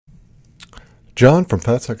John from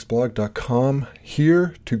fatsexblog.com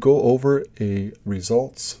here to go over a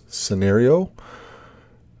results scenario.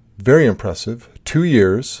 Very impressive. 2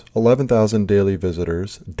 years, 11,000 daily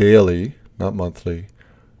visitors, daily, not monthly,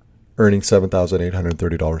 earning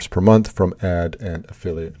 $7,830 per month from ad and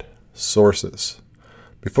affiliate sources.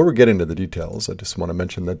 Before we get into the details, I just want to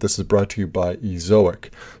mention that this is brought to you by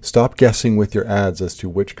Ezoic. Stop guessing with your ads as to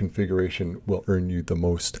which configuration will earn you the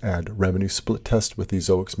most ad revenue. Split test with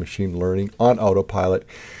Ezoic's machine learning on autopilot.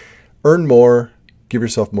 Earn more, give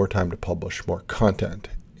yourself more time to publish more content.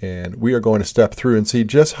 And we are going to step through and see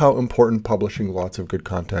just how important publishing lots of good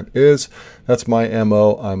content is. That's my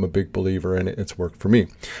MO. I'm a big believer in it. It's worked for me.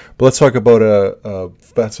 But let's talk about a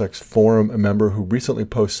FatSex forum member who recently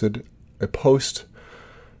posted a post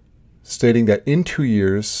stating that in 2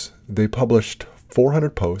 years, they published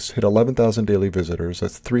 400 posts, hit 11,000 daily visitors.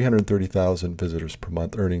 That's 330,000 visitors per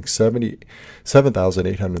month, earning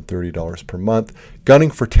 $77,830 per month, gunning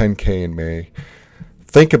for 10K in May.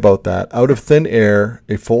 Think about that. Out of thin air,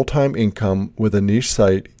 a full-time income with a niche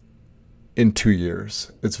site in 2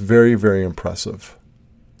 years. It's very, very impressive.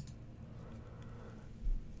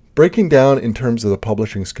 Breaking down in terms of the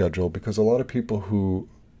publishing schedule, because a lot of people who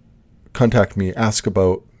contact me ask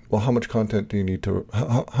about, well, how much content do you need to,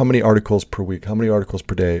 how many articles per week, how many articles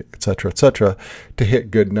per day, et cetera, to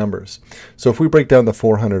hit good numbers. So if we break down the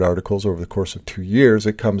 400 articles over the course of 2 years,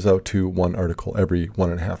 it comes out to one article every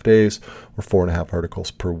 1.5 days or 4.5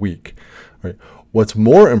 articles per week. Right. What's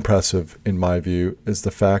more impressive, in my view, is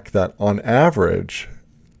the fact that on average,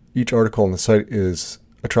 each article on the site is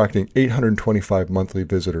attracting 825 monthly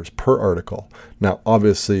visitors per article. Now,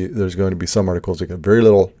 obviously, there's going to be some articles that get very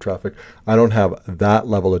little traffic. I don't have that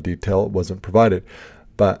level of detail. It wasn't provided.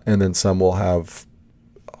 And then some will have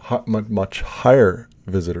much higher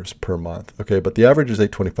visitors per month. Okay, but the average is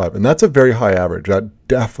 825, and that's a very high average. That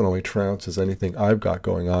definitely trounces anything I've got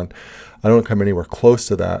going on. I don't come anywhere close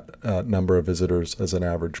to that number of visitors as an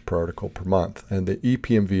average per article per month. And the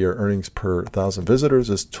EPMV, or earnings per 1,000 visitors,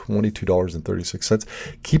 is $22.36.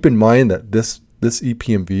 Keep in mind that this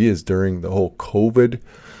EPMV is during the whole COVID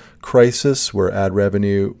crisis, where ad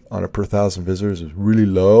revenue on a per 1,000 visitors is really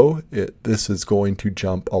low. This is going to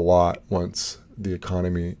jump a lot once the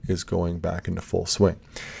economy is going back into full swing.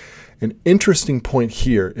 An interesting point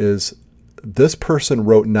here is this person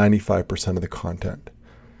wrote 95% of the content.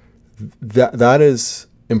 That is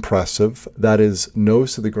impressive. That is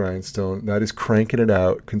nose to the grindstone. That is cranking it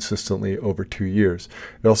out consistently over 2 years.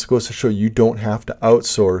 It also goes to show you don't have to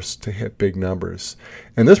outsource to hit big numbers.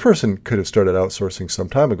 And this person could have started outsourcing some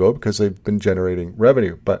time ago because they've been generating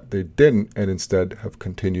revenue, but they didn't, and instead have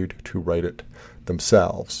continued to write it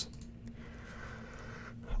themselves.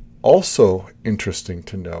 Also interesting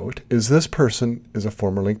to note is this person is a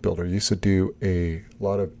former link builder. Used to do a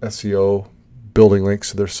lot of SEO, building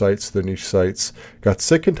links to their sites, their niche sites, got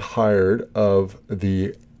sick and tired of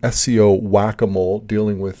the SEO whack-a-mole,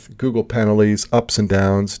 dealing with Google penalties, ups and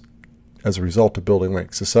downs as a result of building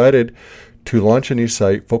links. Decided to launch a niche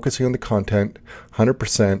site, focusing on the content,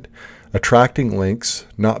 100%, attracting links,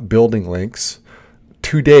 not building links.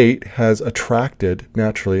 To date, has attracted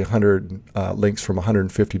naturally 100 links from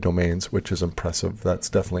 150 domains, which is impressive. That's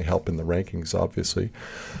definitely helping the rankings, obviously.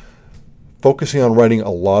 Focusing on writing a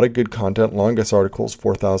lot of good content. Longest articles,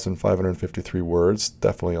 4,553 words.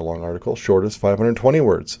 Definitely a long article. Shortest, 520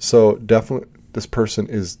 words. So definitely this person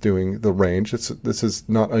is doing the range. This is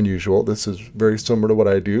not unusual. This is very similar to what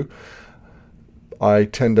I do. I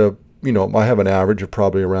tend to, I have an average of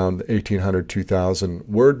probably around 1,800, 2,000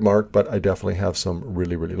 word mark, but I definitely have some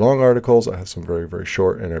really, really long articles. I have some very, very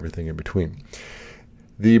short, and everything in between.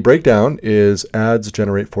 The breakdown is ads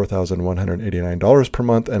generate $4,189 per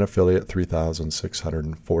month and affiliate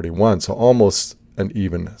 $3,641. So almost an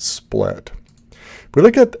even split. If we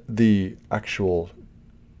look at the actual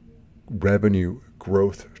revenue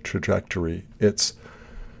growth trajectory, it's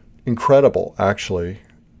incredible, actually.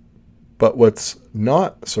 But what's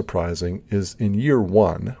not surprising is in year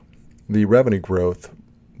one, the revenue growth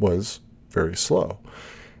was very slow.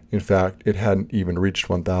 In fact, it hadn't even reached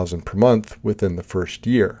 1,000 per month within the first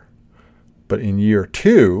year. But in year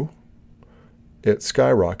two, it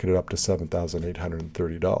skyrocketed up to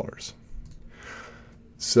 $7,830.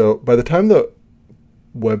 So by the time the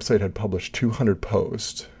website had published 200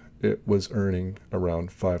 posts, it was earning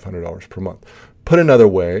around $500 per month. Put another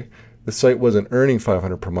way, the site wasn't earning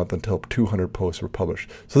 $500 per month until 200 posts were published.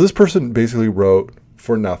 So this person basically wrote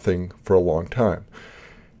for nothing for a long time.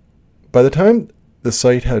 By the time the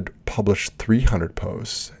site had published 300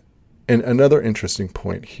 posts, and another interesting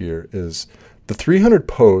point here is the 300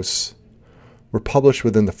 posts were published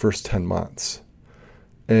within the first 10 months.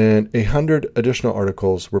 And 100 additional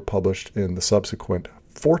articles were published in the subsequent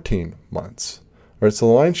 14 months. All right, so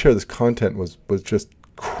the lion's share of this content was just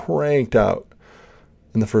cranked out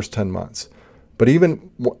in the first 10 months. But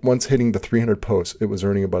even once hitting the 300 posts, it was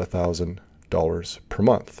earning about $1,000 per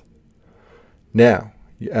month. Now,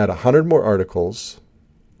 you add 100 more articles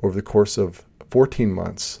over the course of 14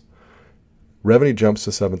 months, revenue jumps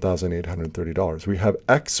to $7,830. We have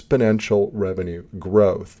exponential revenue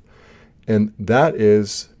growth. And that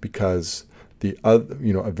is because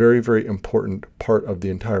a very, very important part of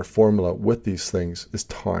the entire formula with these things is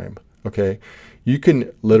time. Okay, you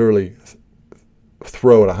can literally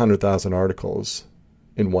throw out 100,000 articles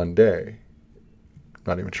in one day.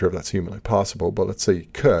 Not even sure if that's humanly possible, but let's say you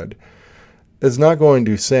could. It's not going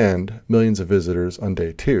to send millions of visitors on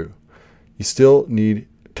day 2. You still need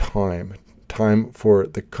time for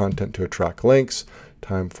the content to attract links,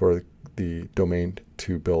 time for the domain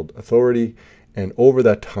to build authority, and over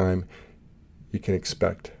that time, you can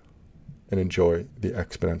expect and enjoy the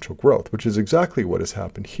exponential growth, which is exactly what has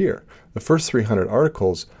happened here. The first 300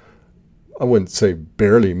 articles, I wouldn't say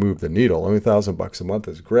barely move the needle. I mean, $1,000 a month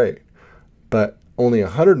is great, but only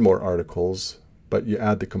 100 more articles, but you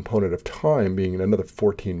add the component of time being another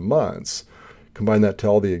 14 months, combine that to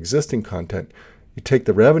all the existing content, you take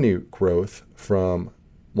the revenue growth from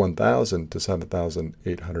 $1,000 to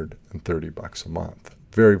 $7,830 a month.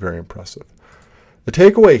 Very, very impressive. The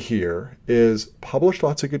takeaway here is publish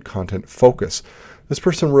lots of good content, focus. This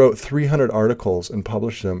person wrote 300 articles and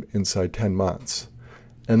published them inside 10 months,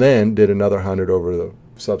 and then did another 100 over the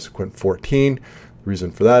subsequent 14. The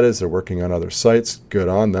reason for that is they're working on other sites. Good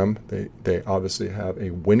on them. They obviously have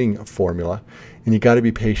a winning formula, and you got to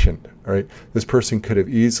be patient. All right, this person could have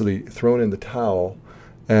easily thrown in the towel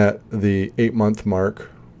at the 8-month mark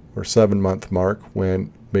or 7-month mark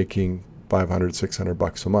when making $500,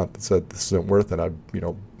 $600 a month, and said, this isn't worth it. I'm,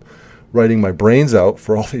 writing my brains out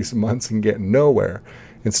for all these months and getting nowhere.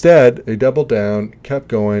 Instead, they doubled down, kept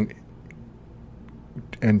going,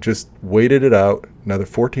 and just waited it out another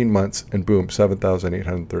 14 months, and boom,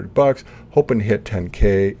 $7,830, hoping to hit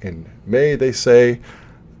 10K in May, they say.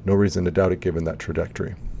 No reason to doubt it given that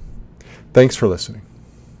trajectory. Thanks for listening.